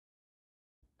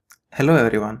Hello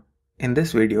everyone. In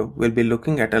this video, we'll be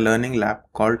looking at a learning lab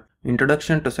called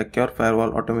Introduction to Secure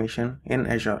Firewall Automation in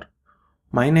Azure.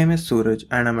 My name is Suraj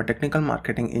and I'm a technical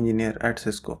marketing engineer at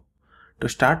Cisco. To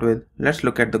start with, let's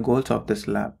look at the goals of this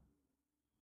lab.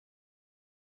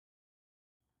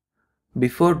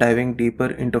 Before diving deeper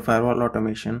into firewall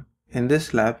automation, in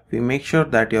this lab, we make sure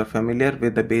that you're familiar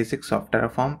with the basics of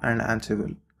Terraform and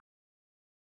Ansible.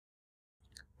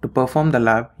 To perform the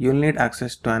lab, you'll need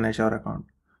access to an Azure account.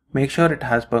 Make sure it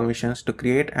has permissions to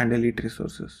create and delete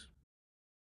resources.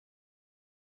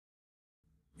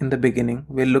 In the beginning,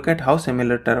 we'll look at how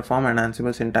similar Terraform and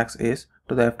Ansible syntax is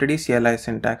to the FTD CLI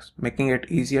syntax, making it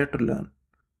easier to learn.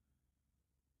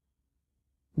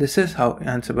 This is how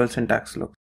Ansible syntax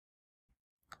looks.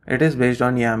 It is based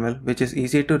on YAML, which is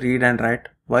easy to read and write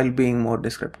while being more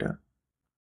descriptive.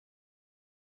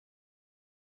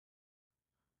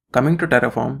 Coming to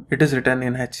Terraform, it is written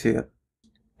in HCL.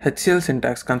 HCL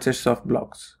syntax consists of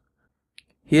blocks.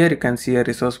 Here you can see a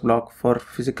resource block for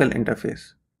physical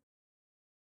interface.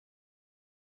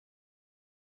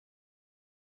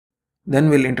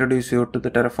 Then we'll introduce you to the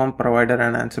Terraform provider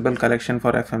and Ansible collection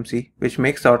for FMC, which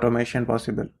makes the automation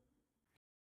possible.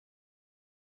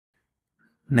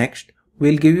 Next,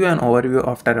 we'll give you an overview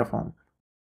of Terraform.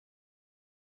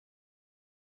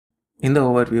 In the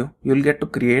overview, you'll get to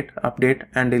create, update,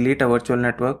 and delete a virtual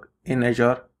network in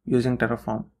Azure using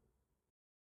Terraform.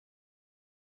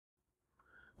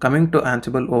 Coming to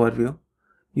Ansible overview,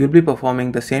 you'll be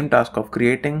performing the same task of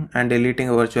creating and deleting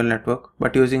a virtual network,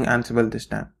 but using Ansible this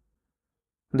time.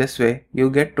 This way,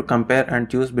 you get to compare and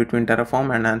choose between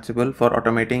Terraform and Ansible for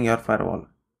automating your firewall.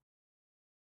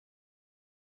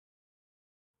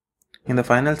 In the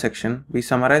final section, we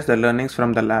summarize the learnings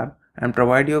from the lab and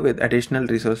provide you with additional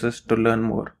resources to learn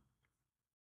more.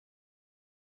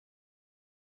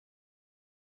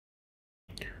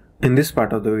 In this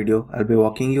part of the video, I'll be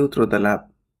walking you through the lab.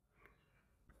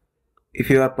 If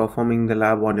you are performing the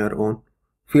lab on your own,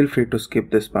 feel free to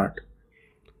skip this part.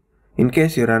 In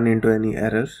case you run into any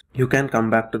errors, you can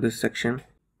come back to this section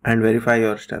and verify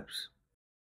your steps.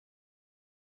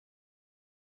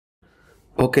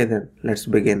 Okay then, let's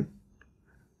begin.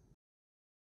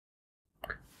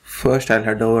 First, I'll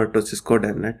head over to Cisco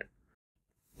DevNet.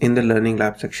 In the Learning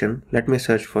Lab section, let me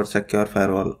search for Secure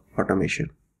Firewall Automation.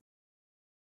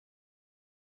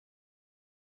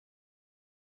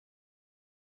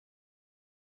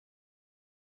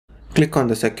 Click on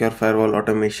the Secure Firewall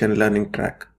Automation learning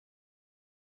track.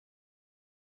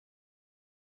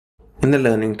 In the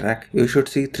learning track, you should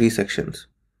see three sections.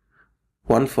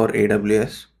 One for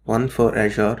AWS, one for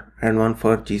Azure, and one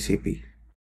for GCP.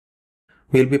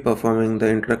 We'll be performing the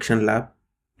introduction lab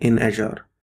in Azure.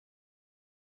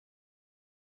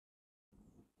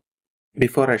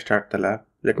 Before I start the lab,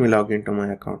 let me log into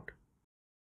my account.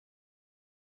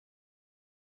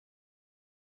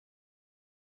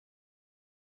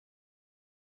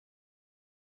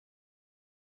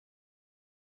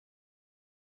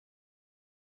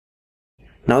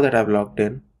 Now that I've logged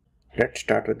in, let's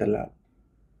start with the lab.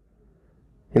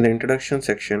 In the introduction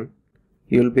section,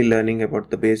 you'll be learning about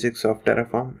the basics of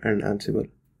Terraform and Ansible.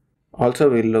 Also,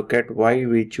 we'll look at why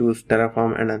we choose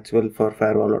Terraform and Ansible for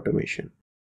firewall automation.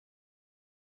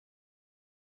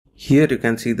 Here you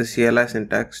can see the CLI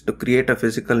syntax to create a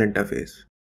physical interface.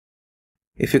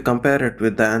 If you compare it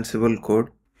with the Ansible code,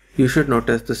 you should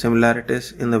notice the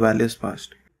similarities in the values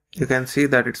passed. You can see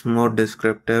that it's more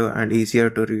descriptive and easier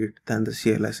to read than the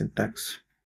CLI syntax.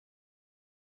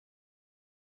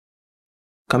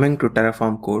 Coming to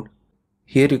Terraform code,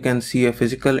 here you can see a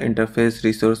physical interface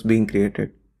resource being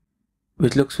created,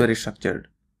 which looks very structured.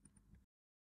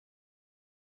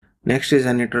 Next is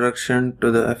an introduction to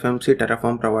the FMC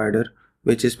Terraform provider,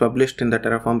 which is published in the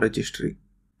Terraform registry.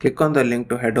 Click on the link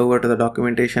to head over to the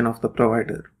documentation of the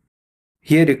provider.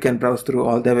 Here you can browse through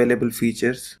all the available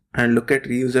features and look at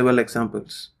reusable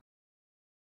examples.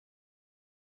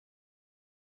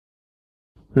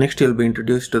 Next, you'll be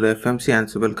introduced to the FMC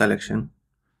Ansible collection.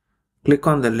 Click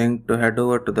on the link to head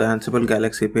over to the Ansible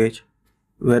Galaxy page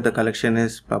where the collection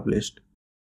is published.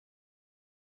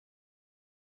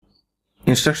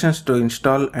 Instructions to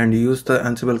install and use the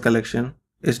Ansible collection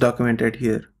is documented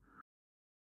here.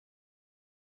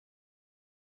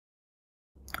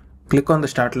 Click on the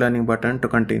Start Learning button to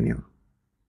continue.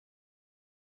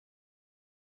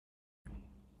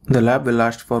 The lab will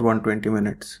last for 120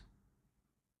 minutes.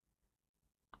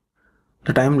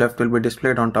 The time left will be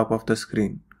displayed on top of the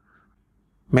screen.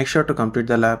 Make sure to complete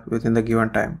the lab within the given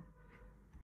time.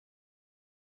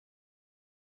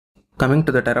 Coming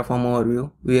to the Terraform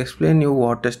overview, we explain you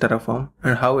what is Terraform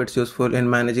and how it's useful in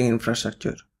managing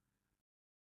infrastructure.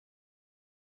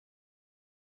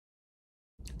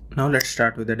 Now let's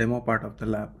start with the demo part of the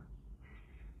lab.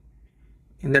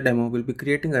 In the demo, we'll be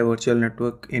creating a virtual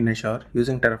network in Azure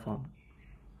using Terraform.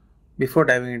 Before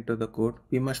diving into the code,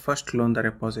 we must first clone the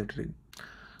repository.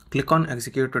 Click on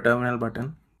Execute to Terminal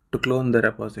button to clone the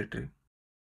repository.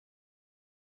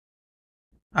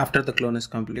 After the clone is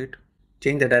complete,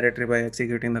 change the directory by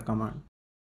executing the command.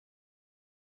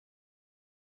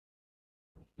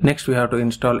 Next, we have to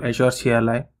install Azure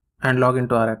CLI and log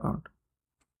into our account.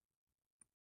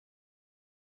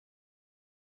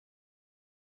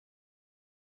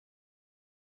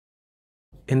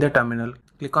 In the terminal,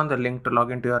 click on the link to log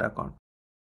into your account.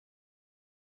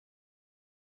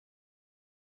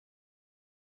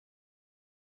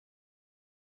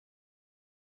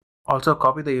 Also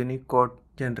copy the unique code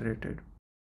generated.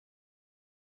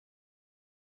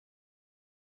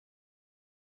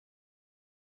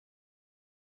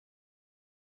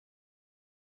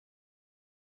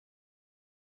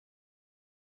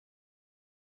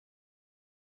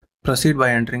 Proceed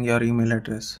by entering your email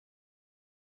address.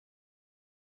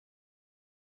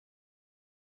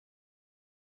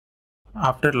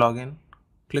 After login,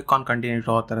 click on Continue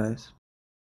to authorize.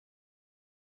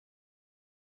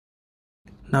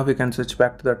 Now we can switch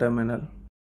back to the terminal.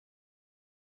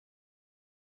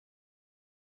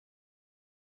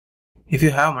 If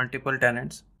you have multiple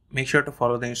tenants, make sure to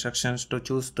follow the instructions to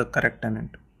choose the correct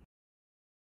tenant.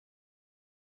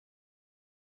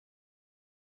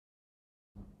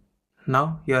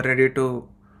 Now you are ready to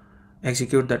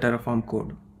execute the Terraform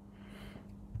code.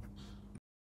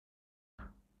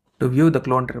 To view the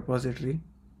cloned repository,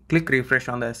 click refresh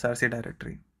on the SRC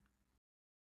directory.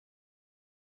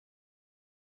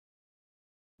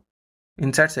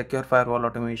 Inside Secure Firewall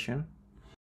Automation,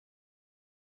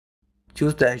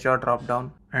 choose the Azure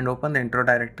drop-down and open the intro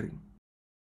directory.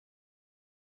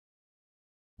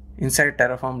 Inside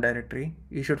Terraform directory,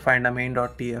 you should find a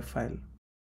main.tf file.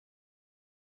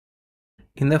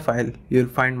 In the file, you will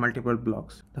find multiple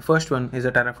blocks. The first one is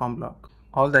a Terraform block.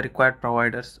 All the required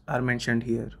providers are mentioned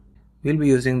here. We'll be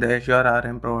using the Azure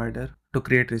RM provider to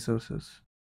create resources.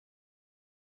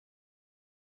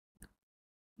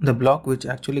 The block which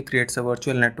actually creates a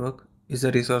virtual network is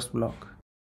a resource block.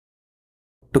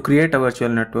 To create a virtual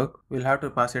network, we'll have to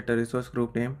pass it a resource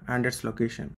group name and its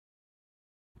location.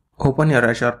 Open your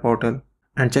Azure portal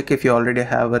and check if you already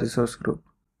have a resource group.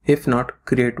 If not,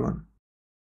 create one.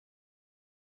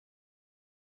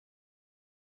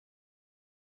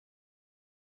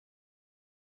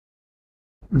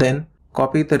 Then,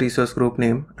 copy the resource group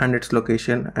name and its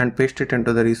location and paste it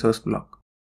into the resource block.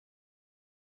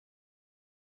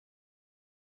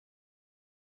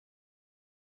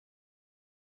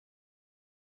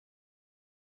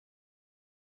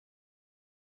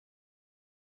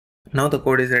 Now the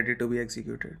code is ready to be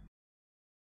executed.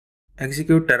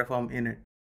 Execute Terraform init.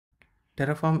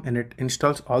 Terraform init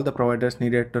installs all the providers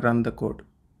needed to run the code.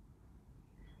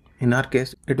 In our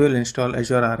case, it will install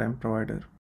Azure RM provider.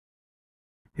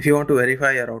 If you want to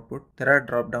verify your output, there are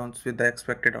drop-downs with the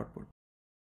expected output.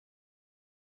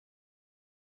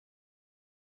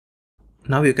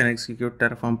 Now you can execute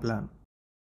Terraform plan.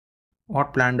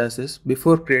 What plan does is,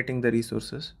 before creating the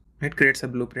resources, it creates a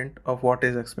blueprint of what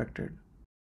is expected.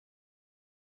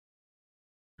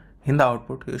 In the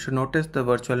output, you should notice the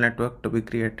virtual network to be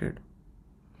created.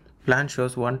 Plan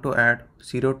shows 1 to add,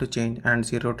 0 to change, and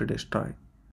 0 to destroy.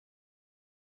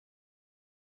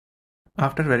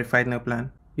 After verifying the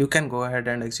plan, you can go ahead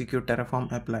and execute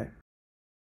Terraform apply.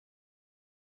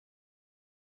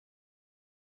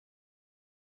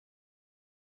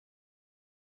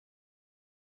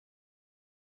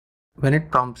 When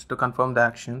it prompts to confirm the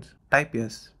actions, type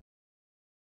yes.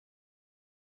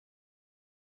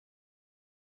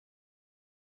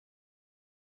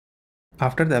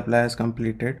 After the apply is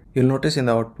completed, you'll notice in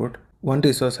the output, 1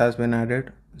 resource has been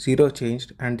added, 0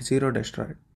 changed, and 0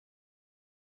 destroyed.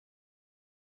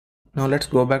 Now let's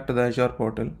go back to the Azure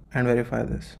portal and verify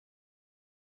this.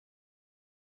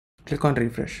 Click on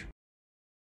refresh.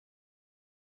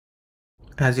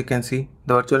 As you can see,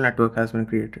 the virtual network has been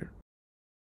created.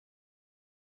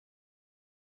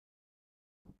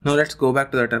 Now let's go back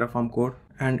to the Terraform code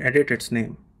and edit its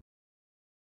name.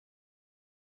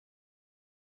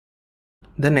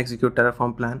 Then execute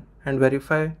Terraform plan and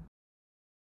verify.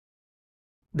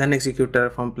 Then execute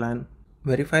Terraform plan,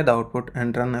 verify the output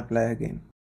and run apply again.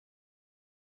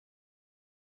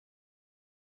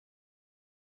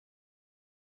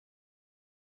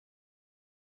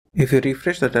 If you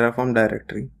refresh the Terraform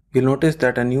directory, you'll notice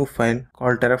that a new file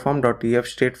called terraform.tf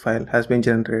state file has been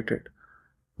generated.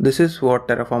 This is what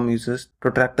Terraform uses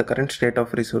to track the current state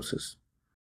of resources.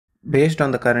 Based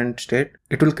on the current state,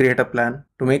 it will create a plan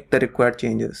to make the required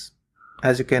changes,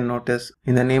 as you can notice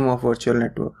in the name of virtual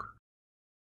network.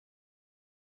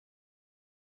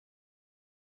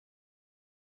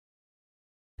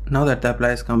 Now that the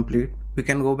apply is complete, we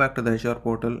can go back to the Azure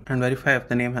portal and verify if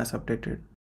the name has updated.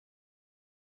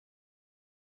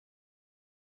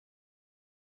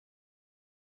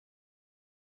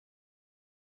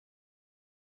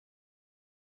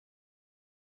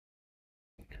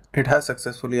 It has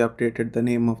successfully updated the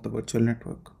name of the virtual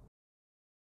network.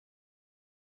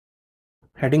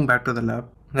 Heading back to the lab,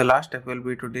 the last step will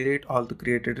be to delete all the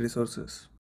created resources.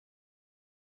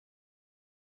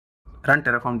 Run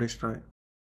Terraform destroy.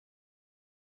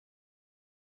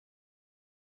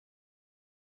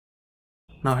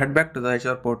 Now head back to the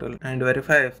Azure portal and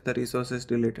verify if the resource is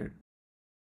deleted.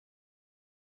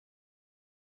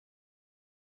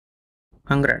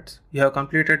 Congrats, you have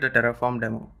completed the Terraform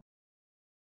demo.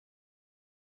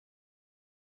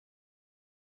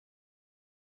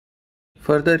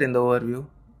 Further in the overview,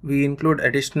 we include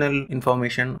additional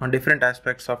information on different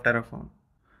aspects of Terraform.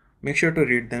 Make sure to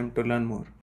read them to learn more.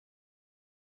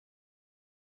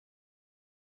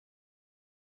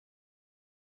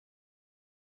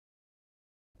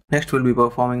 Next, we'll be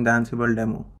performing the Ansible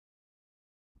demo.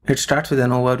 It starts with an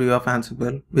overview of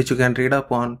Ansible, which you can read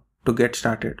up on to get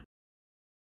started.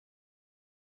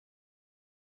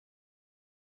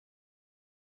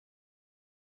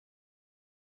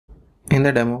 In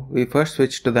the demo, we first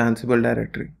switch to the Ansible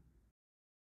directory.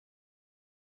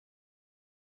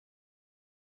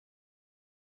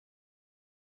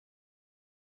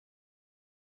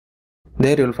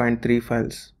 There you'll find 3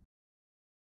 files.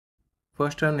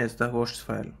 First one is the hosts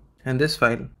file. In this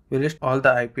file, we list all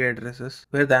the IP addresses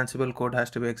where the Ansible code has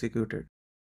to be executed.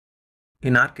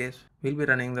 In our case, we'll be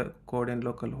running the code in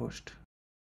localhost.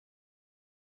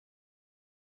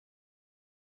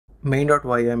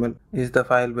 Main.yml is the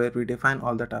file where we define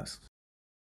all the tasks.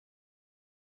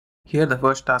 Here the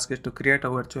first task is to create a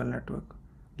virtual network.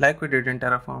 Like we did in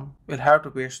Terraform, we'll have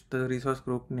to paste the resource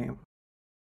group name.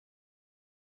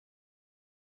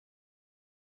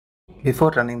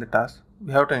 Before running the task,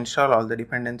 we have to install all the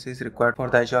dependencies required for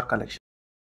the Azure collection.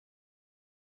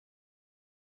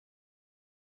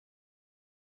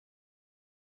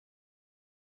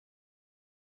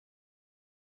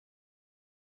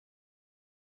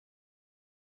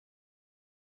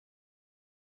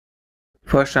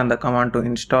 First run the command to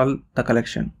install the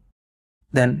collection.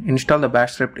 Then install the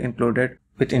bash script included,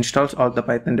 which installs all the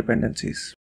Python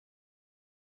dependencies.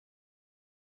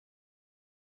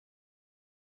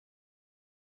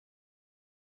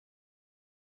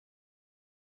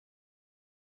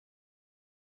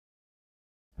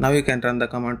 Now you can run the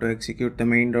command to execute the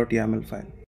main.yml file.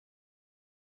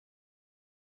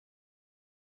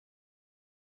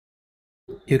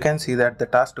 You can see that the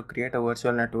task to create a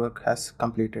virtual network has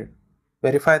completed.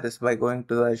 Verify this by going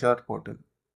to the Azure portal.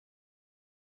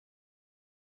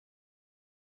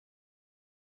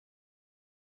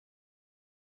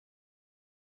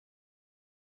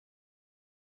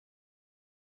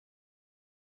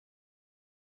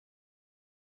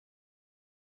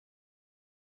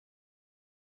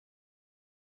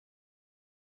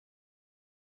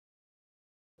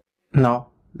 Now,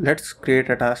 let's create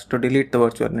a task to delete the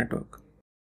virtual network.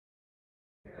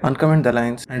 Uncomment the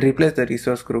lines and replace the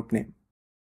resource group name.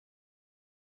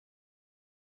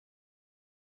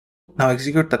 Now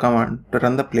execute the command to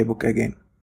run the playbook again.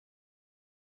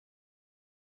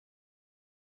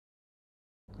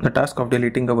 The task of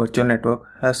deleting a virtual network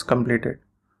has completed.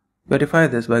 Verify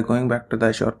this by going back to the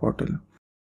Azure portal.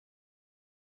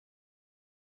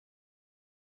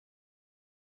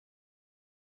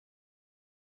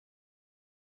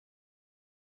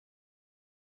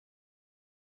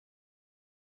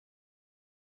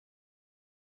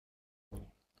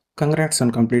 Congrats on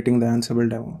completing the Ansible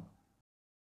demo.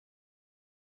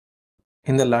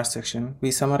 In the last section,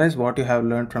 we summarize what you have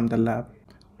learned from the lab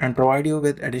and provide you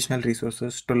with additional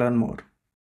resources to learn more.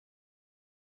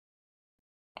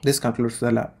 This concludes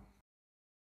the lab.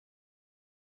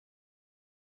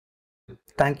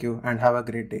 Thank you and have a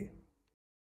great day.